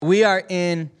we are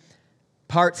in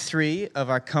part 3 of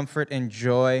our Comfort and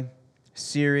Joy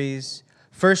series.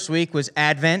 First week was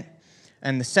Advent,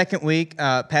 and the second week,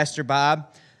 Pastor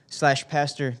Bob /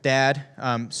 Pastor Dad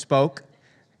spoke.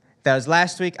 That was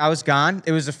last week. I was gone.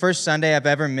 It was the first Sunday I've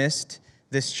ever missed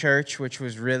this church, which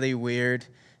was really weird.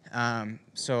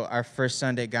 So our first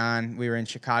Sunday gone, we were in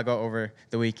Chicago over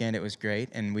the weekend. It was great,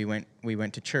 and we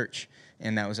went to church,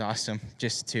 and that was awesome.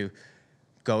 Just to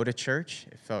go to church,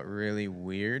 it felt really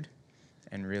weird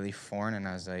and really foreign, and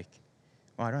I was like,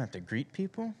 "Oh, I don't have to greet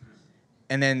people."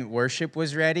 And then worship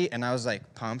was ready, and I was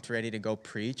like pumped, ready to go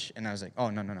preach, and I was like, "Oh,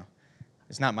 no,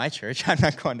 it's not my church. I'm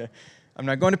not going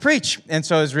to preach." And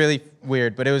so it was really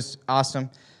weird, but it was awesome.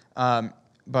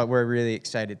 But we're really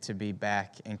excited to be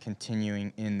back and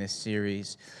continuing in this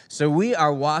series. So we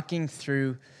are walking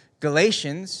through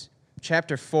Galatians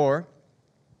chapter 4,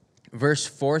 verse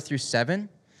 4 through 7.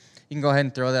 You can go ahead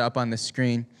and throw that up on the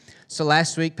screen. So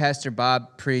last week, Pastor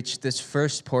Bob preached this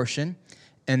first portion.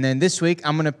 And then this week,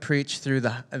 I'm going to preach through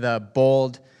the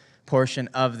bold portion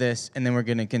of this. And then we're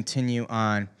going to continue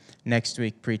on next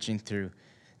week preaching through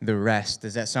the rest.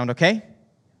 Does that sound okay?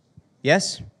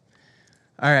 Yes?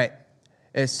 All right.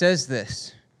 It says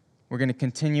this. We're going to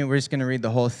continue. We're just going to read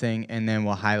the whole thing, and then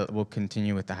we'll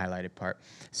continue with the highlighted part.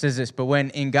 It says this, "But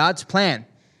when in God's plan,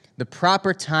 the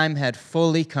proper time had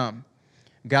fully come,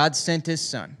 God sent his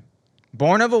Son,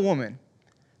 born of a woman,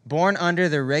 born under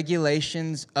the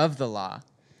regulations of the law,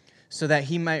 so that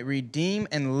he might redeem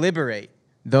and liberate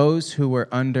those who were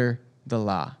under the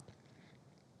law,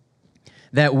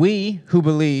 that we who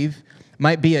believe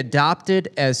might be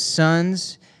adopted as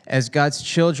sons, as God's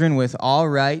children with all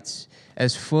rights,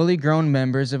 as fully grown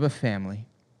members of a family.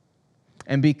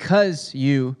 And because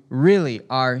you really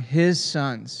are his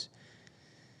sons,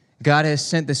 God has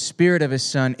sent the Spirit of his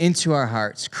Son into our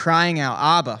hearts, crying out,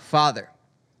 'Abba, Father.'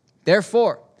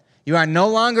 Therefore, you are no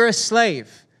longer a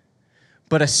slave,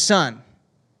 but a son.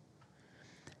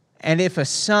 And if a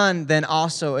son, then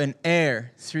also an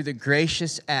heir through the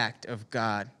gracious act of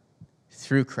God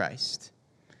through Christ."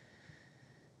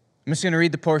 I'm just going to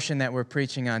read the portion that we're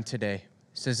preaching on today. It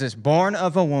says this, "Born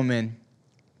of a woman,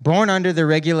 born under the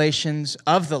regulations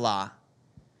of the law,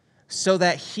 so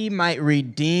that he might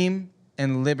redeem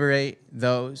and liberate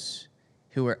those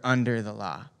who are under the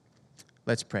law."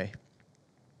 Let's pray.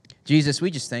 Jesus, we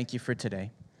just thank you for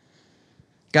today.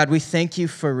 God, we thank you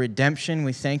for redemption.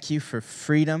 We thank you for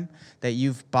freedom that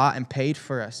you've bought and paid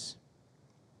for us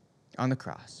on the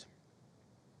cross.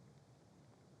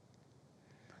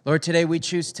 Lord, today we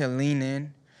choose to lean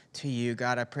in to you.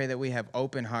 God, I pray that we have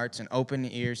open hearts and open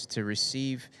ears to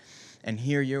receive and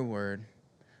hear your word.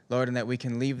 Lord, and that we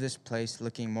can leave this place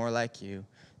looking more like you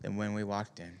than when we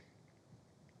walked in.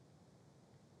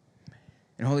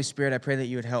 And Holy Spirit, I pray that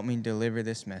you would help me deliver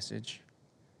this message.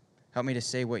 Help me to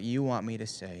say what you want me to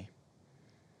say.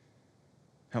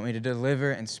 Help me to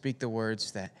deliver and speak the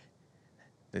words that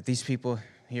these people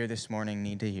here this morning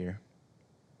need to hear.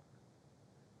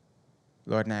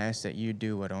 Lord, and I ask that you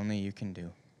do what only you can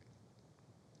do.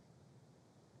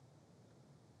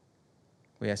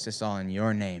 We ask this all in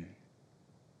your name.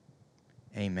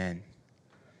 Amen.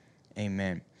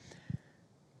 Amen.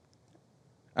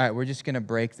 All right, we're just going to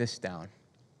break this down.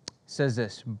 It says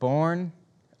this, born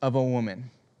of a woman.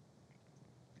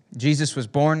 Jesus was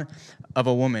born of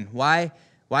a woman. Why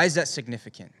is that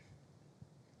significant?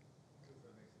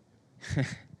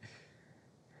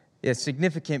 It's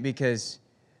significant because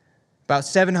about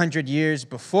 700 years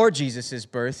before Jesus'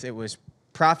 birth, it was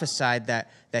prophesied that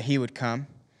he would come.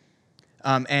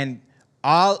 And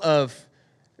all of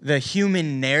the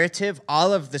human narrative,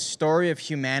 all of the story of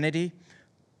humanity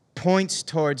points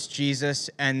towards Jesus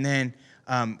and then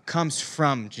comes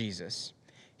from Jesus.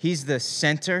 He's the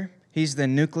center. He's the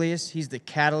nucleus. He's the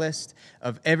catalyst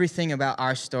of everything about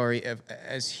our story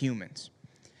as humans.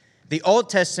 The Old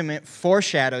Testament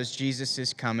foreshadows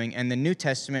Jesus' coming, and the New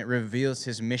Testament reveals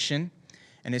his mission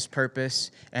and his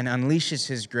purpose and unleashes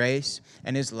his grace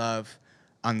and his love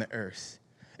on the earth.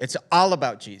 It's all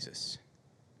about Jesus.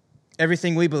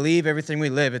 Everything we believe, everything we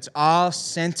live, it's all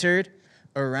centered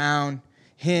around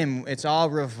him. It's all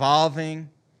revolving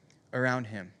around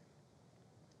him.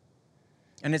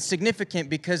 And it's significant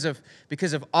because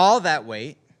of all that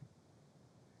weight,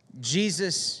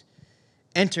 Jesus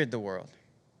entered the world.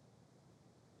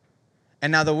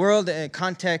 And now the world, in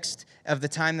context of the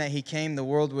time that he came, the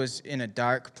world was in a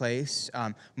dark place.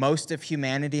 Most of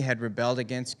humanity had rebelled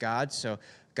against God, so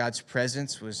God's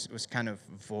presence was kind of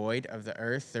void of the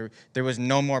earth. There was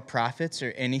no more prophets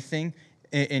or anything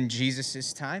in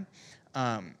Jesus' time.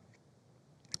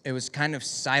 It was kind of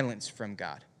silence from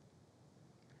God.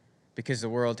 because the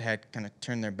world had kind of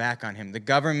turned their back on him. The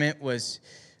government was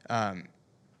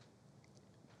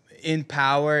in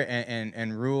power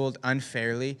and ruled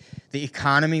unfairly. The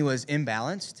economy was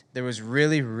imbalanced. There was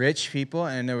really rich people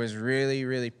and there was really,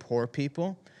 really poor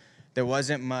people. There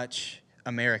wasn't much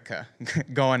America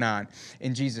going on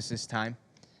in Jesus' time.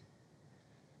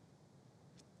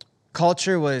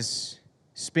 Culture was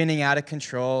spinning out of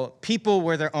control. People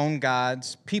were their own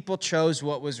gods. People chose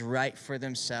what was right for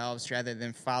themselves rather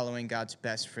than following God's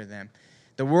best for them.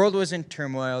 The world was in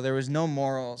turmoil. There was no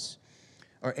morals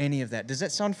or any of that. Does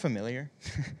that sound familiar?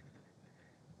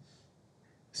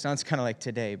 Sounds kind of like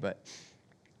today, but...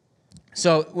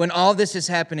 So when all this is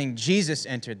happening, Jesus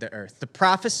entered the earth. The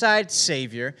prophesied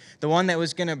Savior, the one that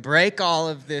was going to break all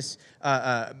of this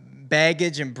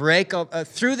baggage and break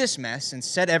through this mess and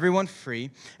set everyone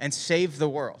free and save the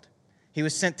world. He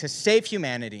was sent to save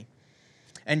humanity.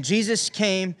 And Jesus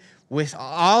came with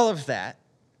all of that.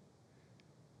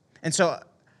 And so,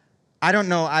 I don't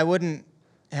know, I wouldn't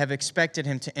have expected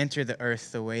him to enter the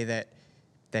earth the way that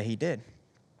he did.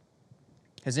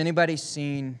 Has anybody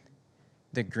seen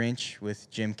The Grinch with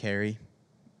Jim Carrey?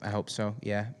 I hope so,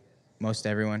 yeah. Most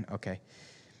everyone? Okay.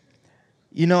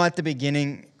 You know, at the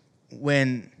beginning,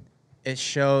 when it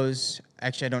shows,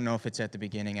 actually, I don't know if it's at the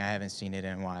beginning. I haven't seen it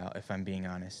in a while, if I'm being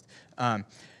honest.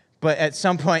 But at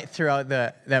some point throughout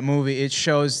that movie, it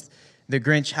shows the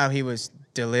Grinch how he was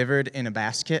delivered in a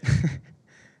basket.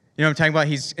 You know what I'm talking about?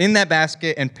 He's in that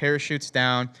basket and parachutes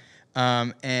down,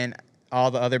 and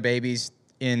all the other babies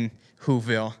in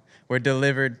Whoville were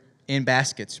delivered in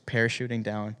baskets, parachuting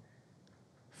down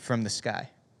from the sky.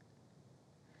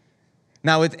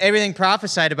 Now, with everything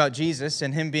prophesied about Jesus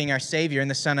and him being our Savior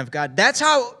and the Son of God, that's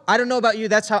how, I don't know about you,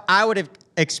 that's how I would have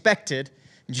expected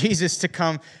Jesus to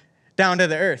come down to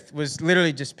the earth, was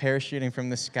literally just parachuting from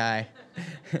the sky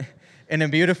in a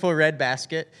beautiful red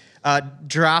basket,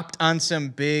 dropped on some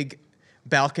big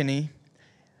balcony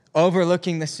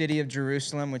overlooking the city of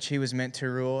Jerusalem, which he was meant to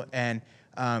rule, and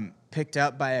picked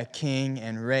up by a king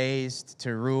and raised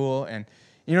to rule. And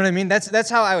you know what I mean? That's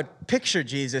how I would picture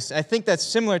Jesus. I think that's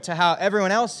similar to how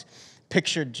everyone else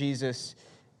pictured Jesus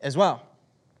as well.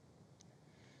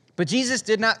 But Jesus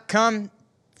did not come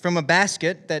from a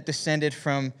basket that descended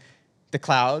from the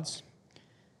clouds.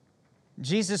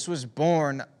 Jesus was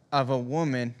born of a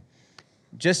woman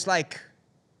just like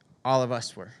all of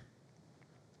us were.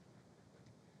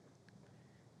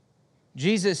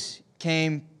 Jesus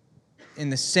came in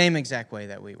the same exact way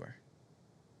that we were.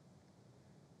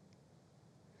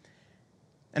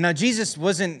 And now Jesus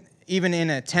wasn't even in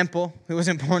a temple. He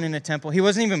wasn't born in a temple. He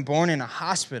wasn't even born in a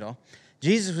hospital.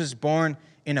 Jesus was born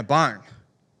in a barn,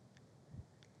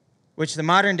 which the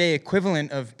modern day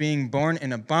equivalent of being born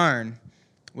in a barn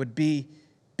would be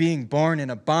being born in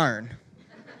a barn.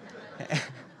 And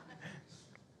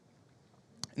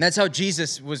that's how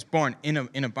Jesus was born, in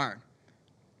a barn.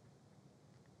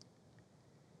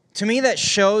 To me, that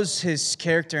shows his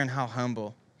character and how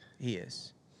humble he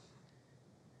is.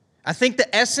 I think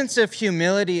the essence of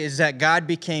humility is that God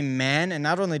became man, and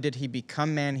not only did he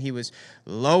become man, he was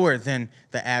lower than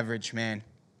the average man.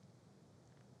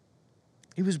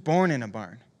 He was born in a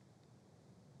barn.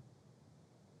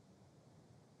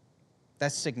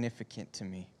 That's significant to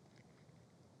me.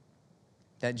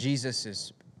 That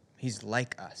Jesus he's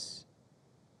like us.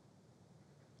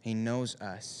 He knows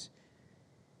us.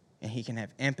 And he can have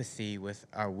empathy with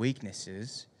our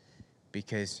weaknesses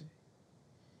because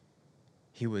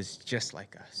he was just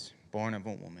like us, born of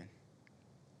a woman.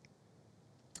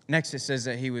 Next, it says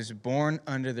that he was born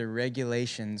under the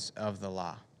regulations of the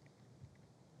law.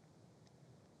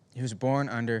 He was born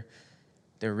under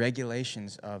the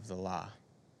regulations of the law.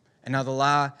 And now the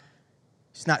law,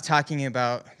 he's not talking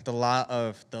about the law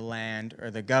of the land or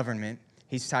the government.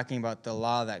 He's talking about the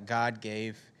law that God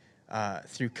gave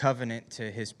through covenant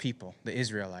to his people, the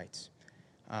Israelites.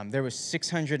 There was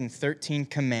 613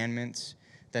 commandments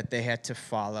that they had to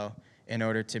follow in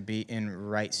order to be in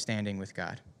right standing with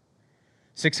God.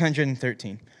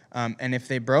 613. And if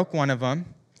they broke one of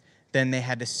them, then they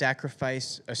had to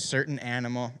sacrifice a certain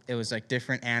animal. It was like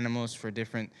different animals for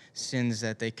different sins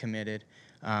that they committed.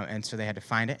 And so they had to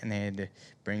find it, and they had to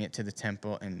bring it to the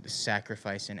temple and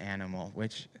sacrifice an animal,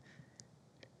 which...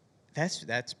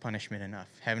 That's punishment enough,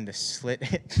 having to slit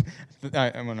it.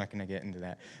 I'm not going to get into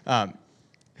that.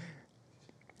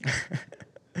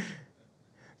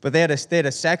 But they had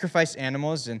to sacrifice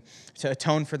animals and to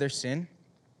atone for their sin.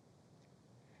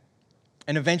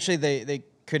 And eventually they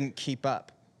couldn't keep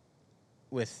up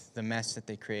with the mess that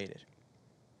they created.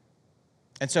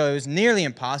 And so it was nearly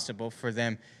impossible for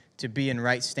them to be in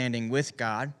right standing with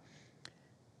God.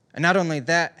 And not only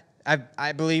that,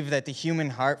 I believe that the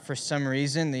human heart, for some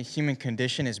reason, the human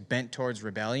condition is bent towards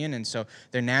rebellion, and so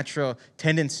their natural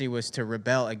tendency was to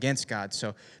rebel against God.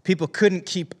 So people couldn't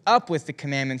keep up with the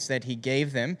commandments that he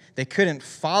gave them. They couldn't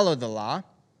follow the law.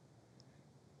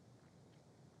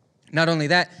 Not only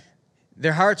that,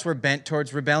 their hearts were bent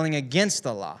towards rebelling against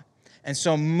the law. And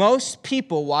so most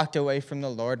people walked away from the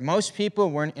Lord. Most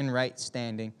people weren't in right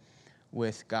standing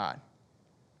with God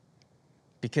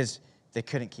because they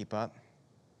couldn't keep up,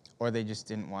 or they just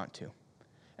didn't want to.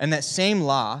 And that same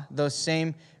law, those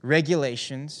same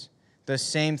regulations, those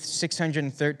same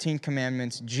 613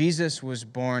 commandments, Jesus was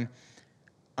born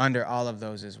under all of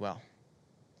those as well.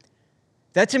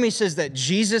 That to me says that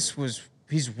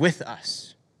he's with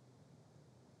us.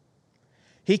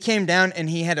 He came down and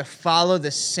he had to follow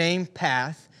the same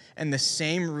path and the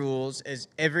same rules as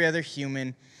every other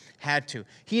human had to.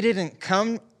 He didn't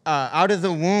come out of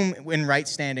the womb in right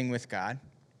standing with God.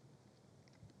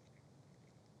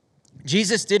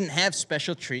 Jesus didn't have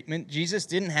special treatment. Jesus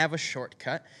didn't have a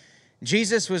shortcut.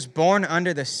 Jesus was born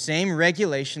under the same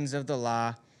regulations of the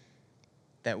law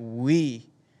that we,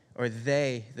 or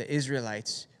they, the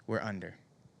Israelites, were under.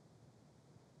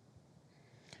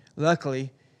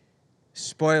 Luckily,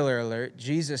 spoiler alert,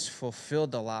 Jesus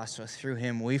fulfilled the law, so through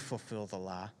him we fulfill the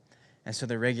law. And so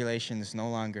the regulations no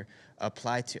longer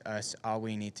apply to us. All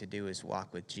we need to do is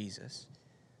walk with Jesus.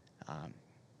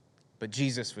 But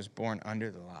Jesus was born under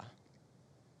the law.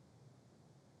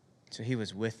 So he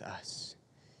was with us.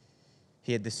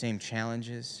 He had the same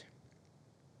challenges.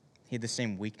 He had the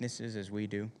same weaknesses as we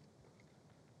do.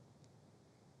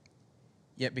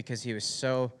 Yet because he was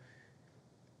so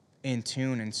in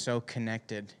tune and so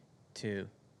connected to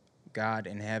God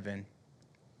in heaven,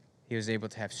 he was able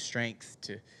to have strength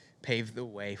to pave the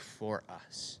way for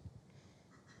us.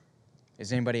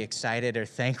 Is anybody excited or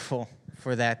thankful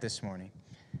for that this morning?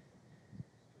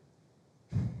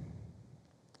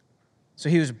 So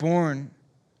he was born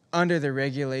under the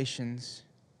regulations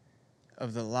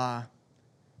of the law.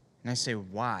 And I say,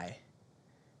 why?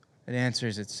 It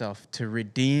answers itself: to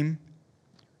redeem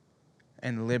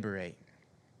and liberate.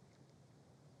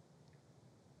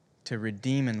 To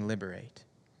redeem and liberate.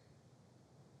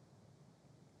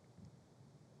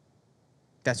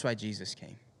 That's why Jesus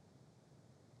came.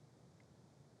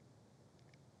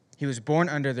 He was born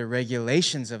under the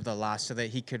regulations of the law so that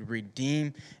he could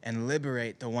redeem and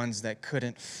liberate the ones that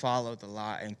couldn't follow the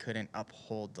law and couldn't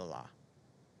uphold the law.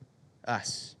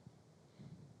 Us.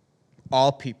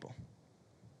 All people.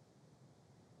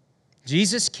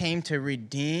 Jesus came to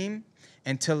redeem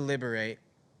and to liberate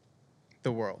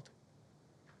the world.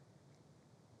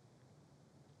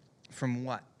 From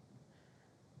what?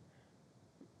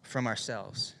 From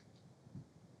ourselves.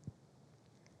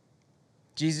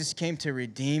 Jesus came to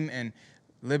redeem and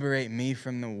liberate me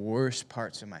from the worst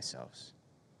parts of myself.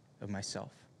 The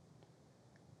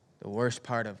worst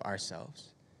part of ourselves.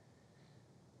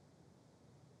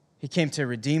 He came to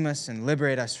redeem us and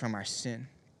liberate us from our sin.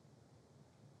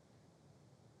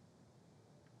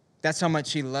 That's how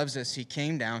much he loves us. He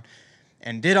came down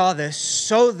and did all this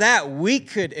so that we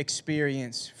could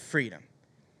experience freedom,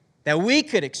 that we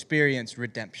could experience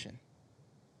redemption.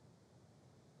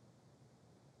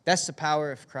 That's the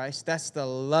power of Christ. That's the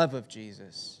love of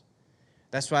Jesus.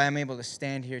 That's why I'm able to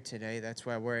stand here today. That's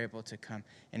why we're able to come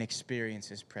and experience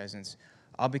his presence,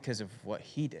 all because of what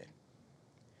he did.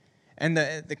 And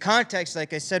the context,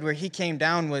 like I said, where he came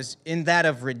down was in that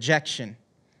of rejection.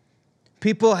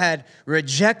 People had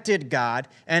rejected God,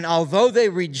 and although they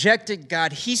rejected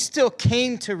God, he still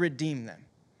came to redeem them.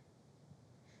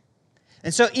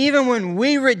 And so even when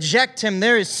we reject him,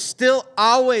 there is still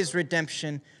always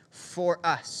redemption for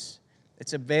us.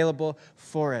 It's available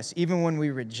for us. Even when we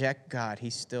reject God,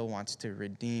 he still wants to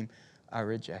redeem our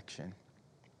rejection.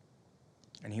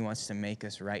 And he wants to make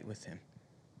us right with him.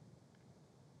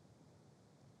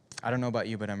 I don't know about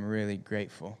you, but I'm really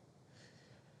grateful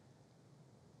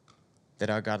that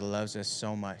our God loves us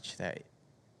so much that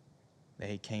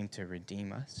he came to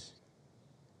redeem us,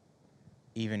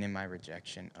 even in my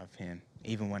rejection of him,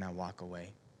 even when I walk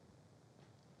away.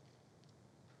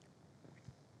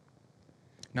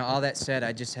 Now, all that said,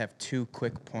 I just have 2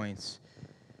 quick points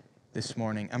this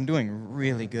morning. I'm doing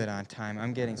really good on time.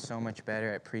 I'm getting so much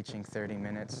better at preaching 30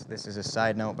 minutes. This is a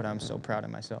side note, but I'm so proud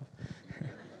of myself.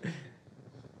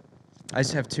 I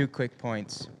just have 2 quick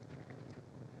points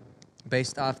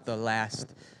based off the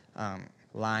last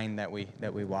line that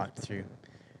we walked through.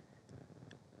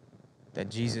 That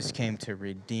Jesus came to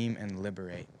redeem and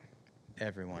liberate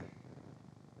everyone.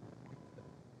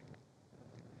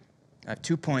 I have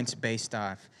 2 points based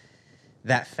off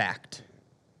that fact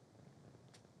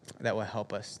that will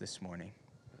help us this morning.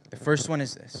 The first one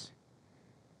is this: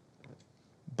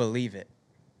 believe it.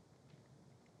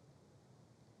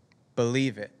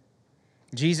 Believe it.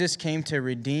 Jesus came to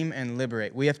redeem and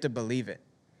liberate. We have to believe it.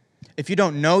 If you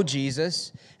don't know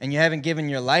Jesus and you haven't given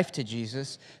your life to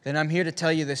Jesus, then I'm here to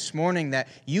tell you this morning that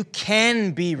you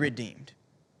can be redeemed.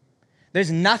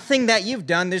 There's nothing that you've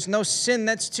done. There's no sin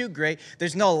that's too great.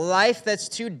 There's no life that's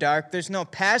too dark. There's no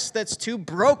past that's too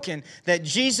broken that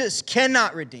Jesus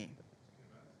cannot redeem.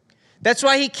 That's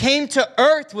why he came to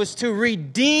earth, was to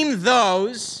redeem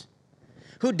those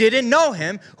who didn't know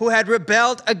him, who had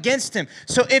rebelled against him.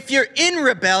 So if you're in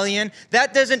rebellion,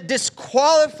 that doesn't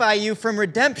disqualify you from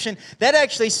redemption. That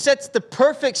actually sets the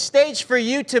perfect stage for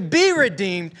you to be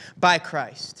redeemed by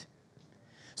Christ.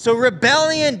 So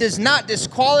rebellion does not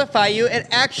disqualify you. It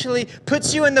actually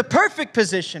puts you in the perfect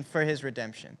position for his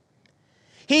redemption.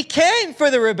 He came for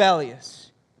the rebellious.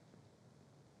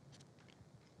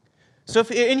 So if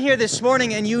you're in here this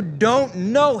morning and you don't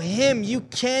know him, you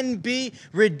can be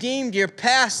redeemed. Your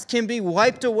past can be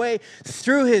wiped away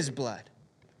through his blood.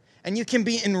 And you can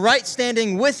be in right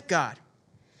standing with God.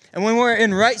 And when we're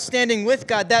in right standing with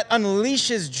God, that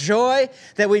unleashes joy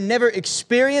that we never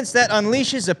experienced. That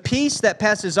unleashes a peace that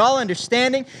passes all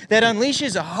understanding. That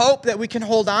unleashes a hope that we can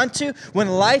hold on to when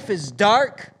life is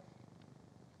dark.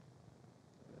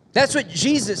 That's what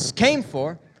Jesus came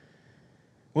for,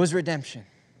 was redemption.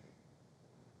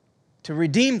 To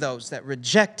redeem those that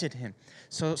rejected him.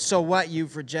 So what?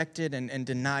 You've rejected and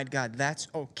denied God. That's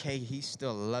okay. He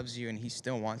still loves you and he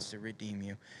still wants to redeem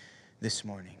you this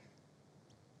morning.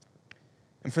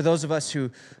 And for those of us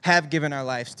who have given our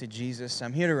lives to Jesus,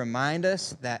 I'm here to remind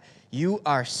us that you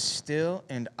are still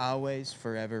and always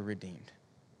forever redeemed.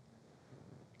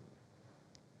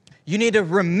 You need to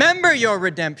remember your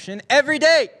redemption every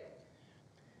day.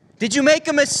 Did you make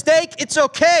a mistake? It's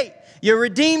okay. You're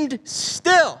redeemed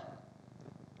still.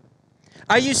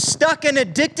 Are you stuck and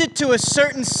addicted to a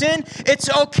certain sin? It's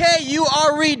okay. You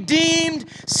are redeemed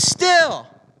still.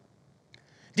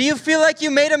 Do you feel like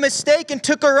you made a mistake and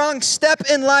took a wrong step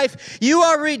in life? You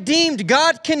are redeemed.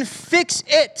 God can fix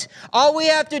it. All we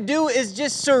have to do is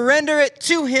just surrender it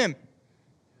to him.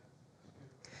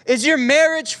 Is your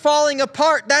marriage falling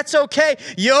apart? That's okay.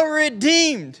 You're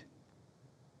redeemed.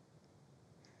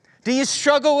 Do you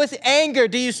struggle with anger?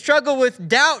 Do you struggle with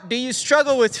doubt? Do you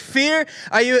struggle with fear?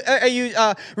 Are you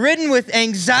ridden with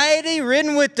anxiety,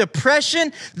 ridden with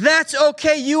depression? That's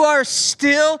okay. You are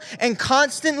still and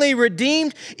constantly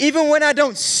redeemed. Even when I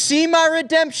don't see my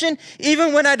redemption,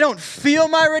 even when I don't feel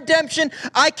my redemption,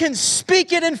 I can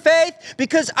speak it in faith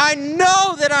because I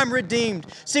know that I'm redeemed.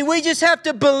 See, we just have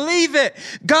to believe it.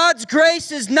 God's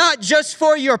grace is not just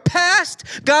for your past.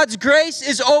 God's grace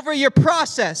is over your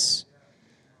process.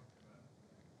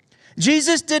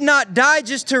 Jesus did not die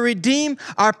just to redeem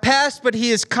our past, but he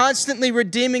is constantly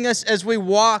redeeming us as we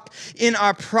walk in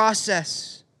our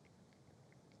process.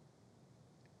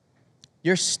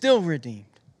 You're still redeemed.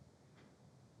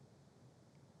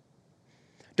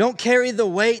 Don't carry the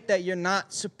weight that you're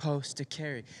not supposed to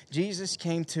carry. Jesus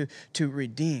came to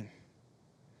redeem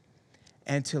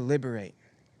and to liberate.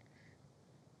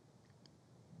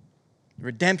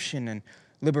 Redemption and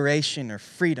liberation or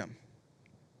freedom.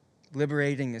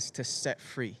 Liberating is to set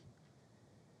free.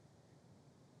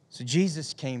 So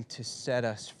Jesus came to set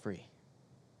us free.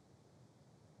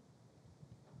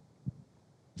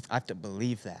 I have to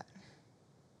believe that.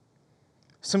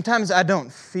 Sometimes I don't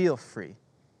feel free.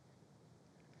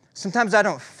 Sometimes I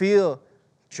don't feel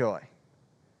joy.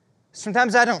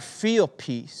 Sometimes I don't feel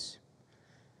peace.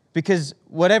 Because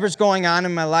whatever's going on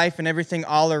in my life and everything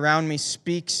all around me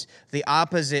speaks the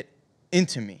opposite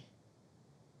into me.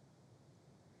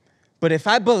 But if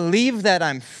I believe that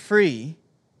I'm free,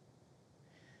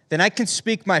 then I can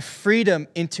speak my freedom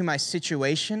into my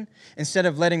situation instead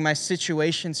of letting my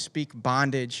situation speak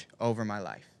bondage over my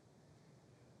life.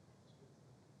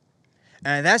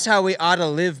 And that's how we ought to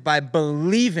live, by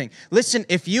believing. Listen,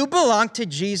 if you belong to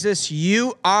Jesus,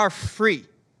 you are free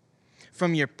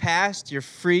from your past. You're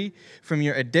free from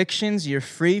your addictions. You're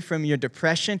free from your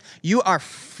depression. You are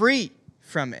free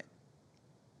from it.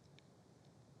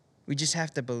 We just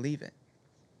have to believe it.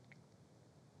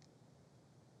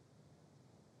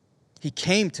 He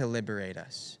came to liberate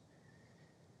us.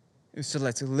 So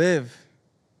let's live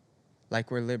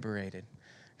like we're liberated.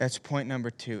 That's point number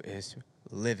 2, is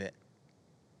live it.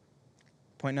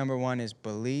 Point number 1 is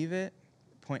believe it.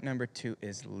 Point number 2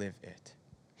 is live it.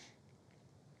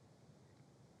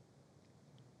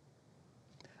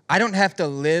 I don't have to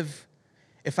live,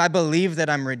 if I believe that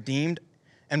I'm redeemed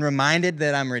and reminded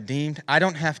that I'm redeemed, I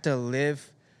don't have to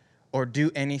live or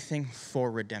do anything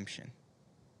for redemption.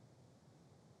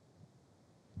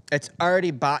 It's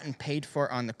already bought and paid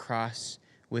for on the cross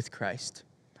with Christ.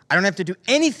 I don't have to do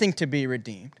anything to be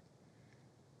redeemed.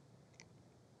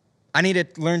 I need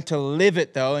to learn to live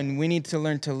it, though, and we need to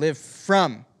learn to live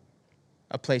from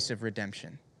a place of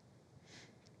redemption.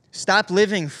 Stop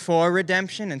living for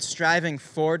redemption and striving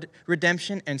for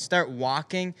redemption and start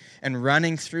walking and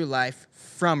running through life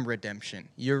from redemption.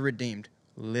 You're redeemed.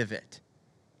 Live it.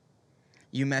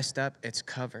 You messed up, it's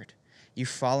covered. You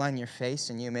fall on your face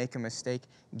and you make a mistake,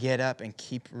 get up and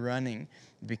keep running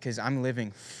because I'm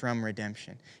living from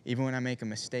redemption. Even when I make a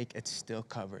mistake, it's still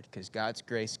covered because God's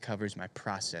grace covers my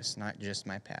process, not just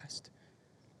my past.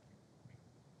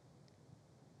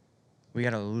 We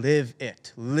got to live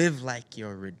it. Live like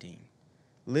you're redeemed.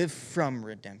 Live from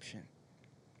redemption.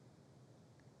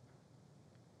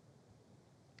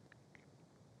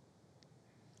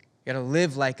 You got to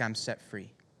live like I'm set free.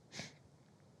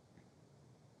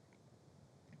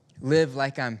 Live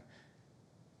like I'm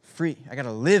free. I got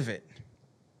to live it.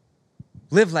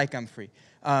 Live like I'm free.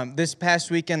 This past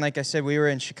weekend, like I said, we were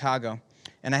in Chicago.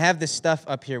 And I have this stuff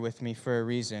up here with me for a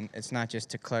reason. It's not just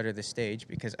to clutter the stage,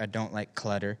 because I don't like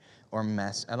clutter or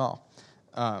mess at all.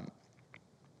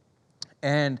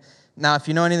 And now, if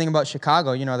you know anything about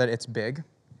Chicago, you know that it's big.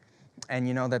 And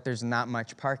you know that there's not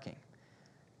much parking.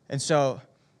 And so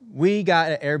we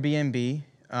got an Airbnb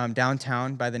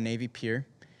downtown by the Navy Pier.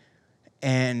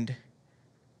 And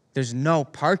there's no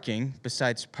parking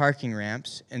besides parking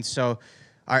ramps. And so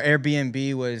our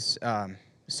Airbnb was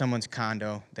someone's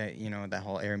condo. That, you know, that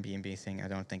whole Airbnb thing, I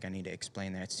don't think I need to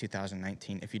explain that. It's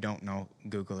 2019. If you don't know,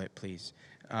 Google it, please.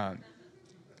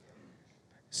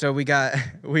 So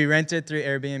we rented through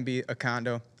Airbnb a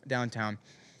condo downtown.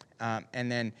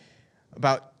 And then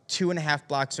about 2.5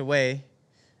 blocks away,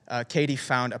 Katie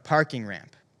found a parking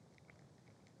ramp.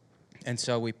 And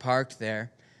so we parked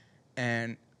there.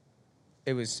 And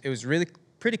it was really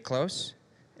pretty close.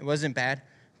 It wasn't bad.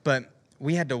 But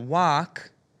we had to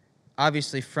walk,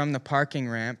 obviously, from the parking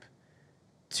ramp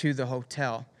to the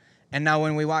hotel. And now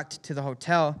when we walked to the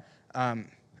hotel,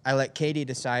 I let Katie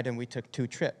decide, and we took 2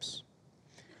 trips.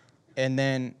 And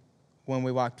then when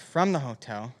we walked from the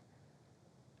hotel,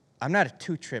 I'm not a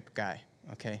 2-trip guy,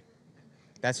 okay?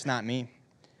 That's not me.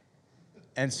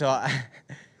 And so I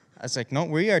was like, no,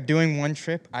 we are doing 1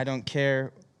 trip. I don't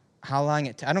care how long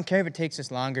I don't care if it takes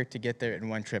us longer to get there in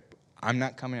 1 trip. I'm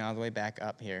not coming all the way back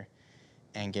up here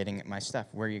and getting my stuff.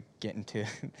 Where are you getting to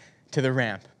the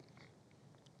ramp?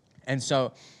 And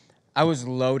so I was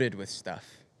loaded with stuff.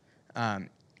 So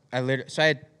I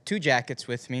had 2 jackets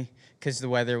with me because the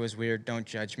weather was weird. Don't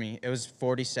judge me. It was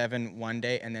 47 one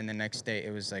day, and then the next day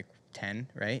it was like 10,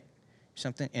 right?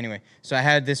 Something. Anyway, so I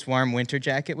had this warm winter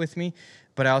jacket with me,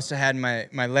 but I also had my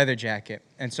leather jacket.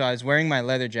 And so I was wearing my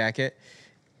leather jacket,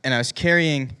 and I was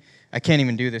carrying, I can't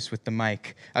even do this with the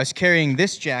mic. I was carrying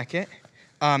this jacket.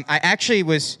 I actually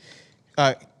was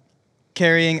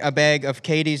carrying a bag of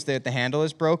Katie's that the handle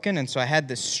is broken, and so I had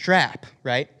this strap,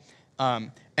 right?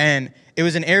 And it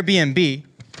was an Airbnb,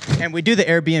 and we do the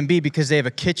Airbnb because they have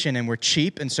a kitchen and we're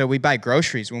cheap, and so we buy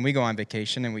groceries when we go on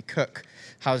vacation and we cook.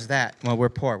 How's that? Well, we're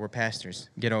poor. We're pastors.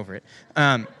 Get over it.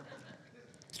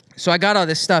 So I got all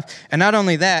this stuff, and not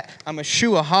only that, I'm a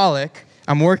shoeaholic.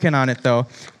 I'm working on it, though.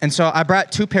 And so I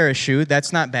brought 2 pairs of shoes.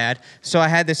 That's not bad. So I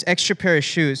had this extra pair of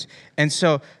shoes. And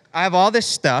so I have all this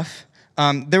stuff.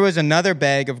 There was another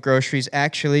bag of groceries,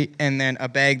 actually, and then a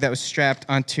bag that was strapped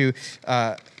onto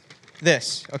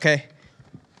this, okay?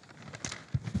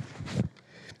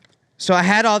 So I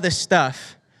had all this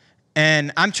stuff,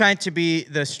 and I'm trying to be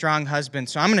the strong husband,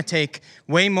 so I'm going to take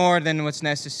way more than what's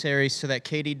necessary so that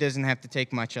Katie doesn't have to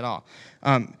take much at all.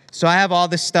 So I have all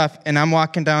this stuff, and I'm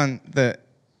walking down the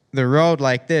road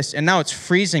like this, and now it's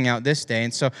freezing out this day,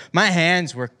 and so my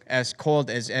hands were as cold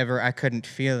as ever. I couldn't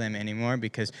feel them anymore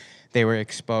because they were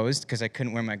exposed, because I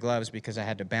couldn't wear my gloves because I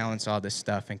had to balance all this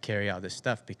stuff and carry all this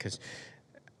stuff because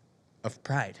of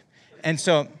pride. And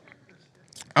so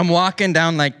I'm walking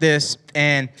down like this,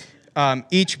 and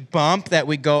each bump that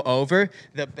we go over,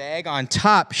 the bag on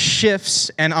top shifts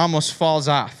and almost falls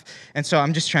off. And so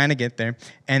I'm just trying to get there,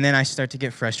 and then I start to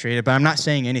get frustrated, but I'm not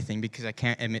saying anything because I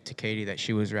can't admit to Katie that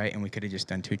she was right and we could have just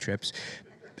done 2 trips.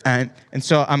 And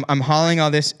so I'm hauling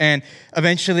all this, and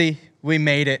eventually we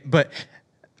made it, but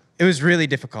it was really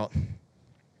difficult.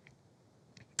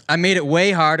 I made it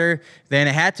way harder than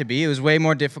it had to be. It was way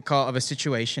more difficult of a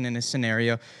situation and a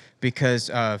scenario because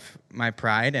of my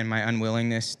pride and my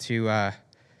unwillingness to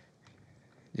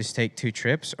just take 2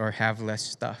 trips or have less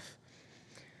stuff.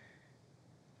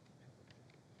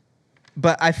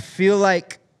 But I feel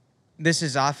like this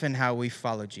is often how we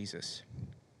follow Jesus.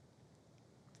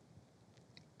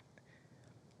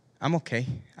 I'm okay.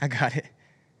 I got it.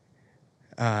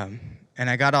 And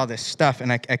I got all this stuff,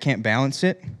 and I can't balance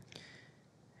it.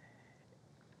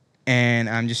 And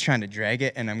I'm just trying to drag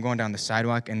it, and I'm going down the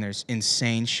sidewalk, and there's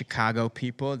insane Chicago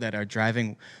people that are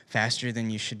driving faster than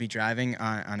you should be driving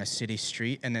on a city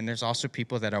street. And then there's also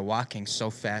people that are walking so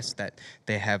fast that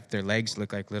they have their legs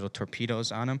look like little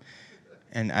torpedoes on them.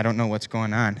 And I don't know what's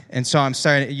going on. And so I'm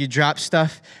sorry, you drop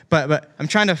stuff, but I'm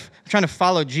trying to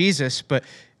follow Jesus, but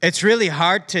it's really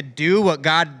hard to do what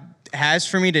God has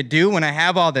for me to do when I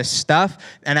have all this stuff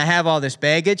and I have all this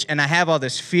baggage and I have all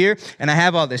this fear and I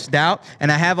have all this doubt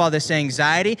and I have all this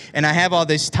anxiety and I have all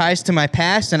these ties to my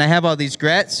past and I have all these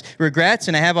regrets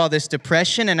and I have all this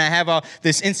depression and I have all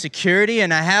this insecurity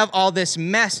and I have all this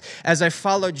mess as I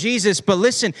follow Jesus. But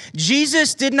listen,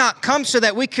 Jesus did not come so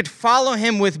that we could follow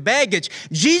him with baggage.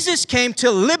 Jesus came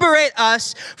to liberate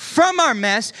us from our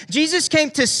mess. Jesus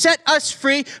came to set us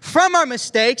free from our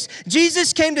mistakes.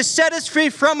 Jesus came to set us free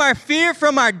from our fear,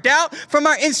 from our doubt, from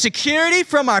our insecurity,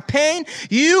 from our pain.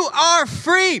 You are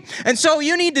free. And so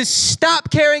you need to stop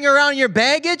carrying around your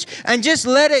baggage and just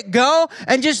let it go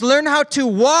and just learn how to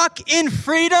walk in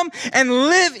freedom and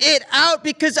live it out,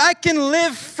 because I can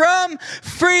live from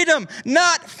freedom,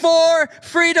 not for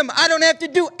freedom. I don't have to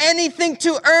do anything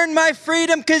to earn my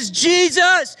freedom because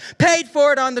Jesus paid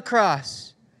for it on the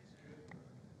cross.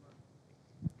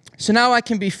 So now I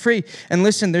can be free. And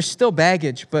listen, there's still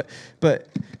baggage, but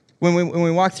when we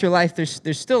walk through life,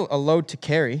 there's still a load to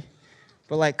carry.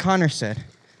 But like Connor said,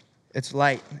 it's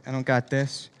light. I don't got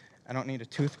this. I don't need a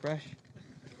toothbrush.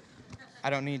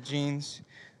 I don't need jeans.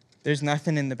 There's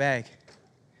nothing in the bag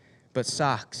but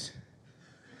socks.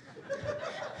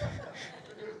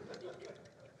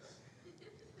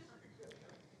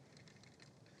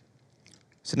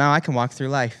 So now I can walk through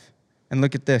life. And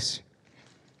look at this.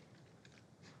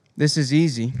 This is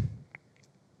easy.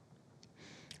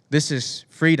 This is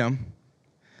freedom.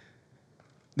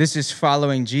 This is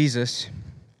following Jesus.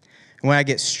 When I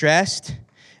get stressed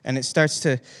and it starts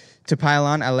to pile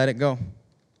on, I let it go.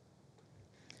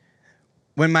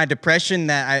 When my depression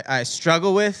that I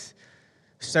struggle with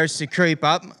starts to creep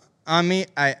up on me,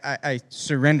 I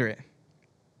surrender it.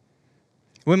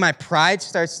 When my pride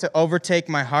starts to overtake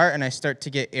my heart and I start to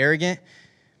get arrogant,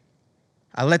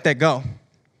 I let that go.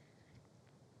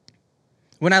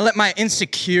 When I let my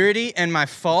insecurity and my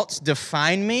faults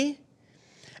define me,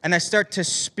 and I start to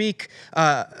speak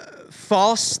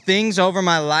false things over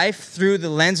my life through the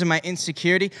lens of my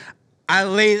insecurity, I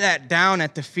lay that down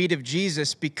at the feet of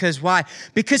Jesus. Because why?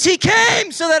 Because he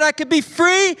came so that I could be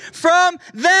free from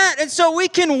that. And so we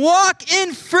can walk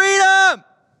in freedom.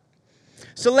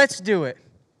 So let's do it.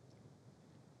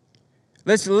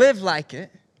 Let's live like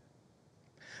it.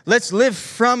 Let's live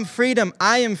from freedom.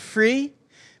 I am free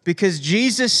because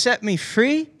Jesus set me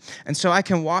free, and so I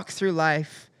can walk through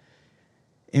life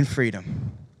in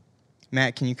freedom.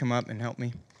 Matt, can you come up and help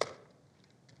me?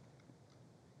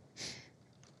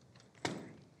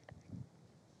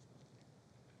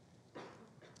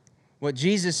 What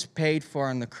Jesus paid for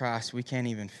on the cross, we can't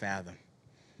even fathom.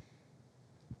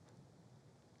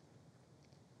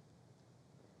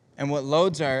 And what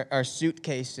loads our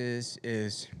suitcases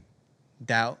is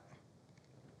doubt.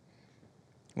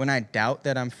 When I doubt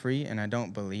that I'm free and I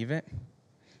don't believe it,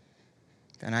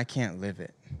 then I can't live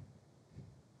it.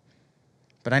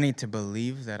 But I need to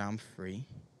believe that I'm free.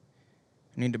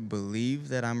 I need to believe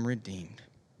that I'm redeemed.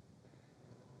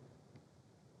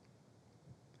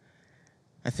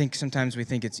 I think sometimes we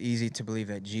think it's easy to believe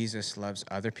that Jesus loves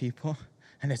other people,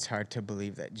 and it's hard to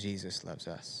believe that Jesus loves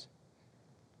us.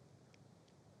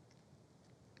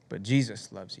 But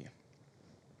Jesus loves you.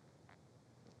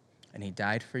 And he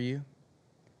died for you.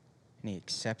 And he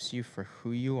accepts you for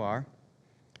who you are,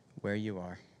 where you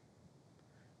are.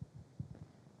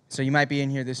 So you might be in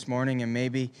here this morning and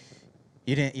maybe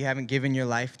you haven't given your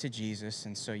life to Jesus,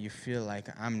 and so you feel like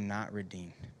I'm not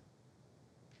redeemed.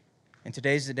 And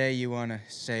today's the day you want to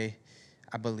say,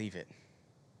 I believe it.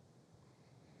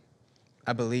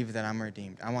 I believe that I'm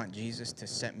redeemed. I want Jesus to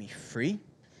set me free.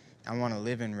 I want to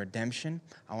live in redemption.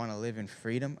 I want to live in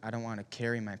freedom. I don't want to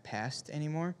carry my past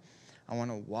anymore. I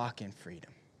want to walk in freedom.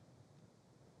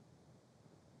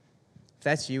 If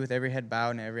that's you, with every head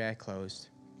bowed and every eye closed,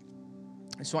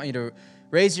 I just want you to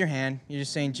raise your hand. You're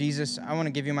just saying, Jesus, I want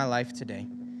to give you my life today.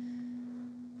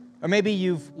 Or maybe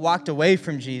you've walked away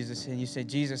from Jesus and you say,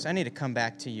 Jesus, I need to come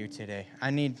back to you today.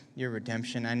 I need your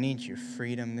redemption. I need your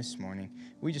freedom this morning.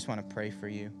 We just want to pray for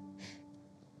you.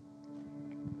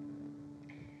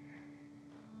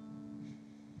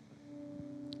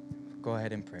 Go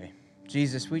ahead and pray.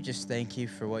 Jesus, we just thank you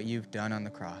for what you've done on the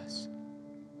cross.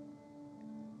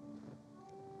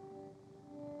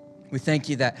 We thank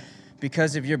you that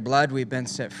because of your blood, we've been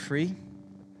set free.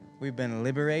 We've been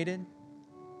liberated.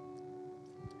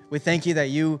 We thank you that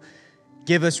you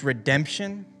give us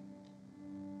redemption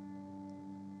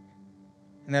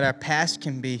and that our past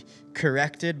can be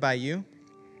corrected by you.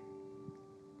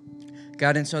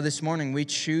 God, and so this morning we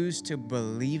choose to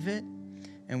believe it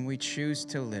and we choose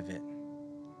to live it.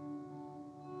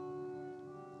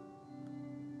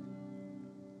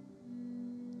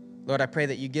 Lord, I pray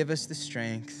that you give us the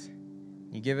strength,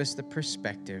 you give us the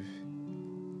perspective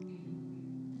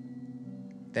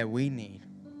that we need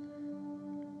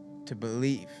to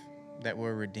believe that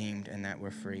we're redeemed and that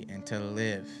we're free, and to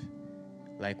live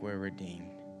like we're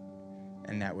redeemed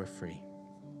and that we're free.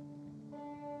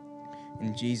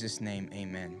 In Jesus' name,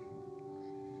 amen.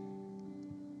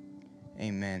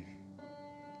 Amen.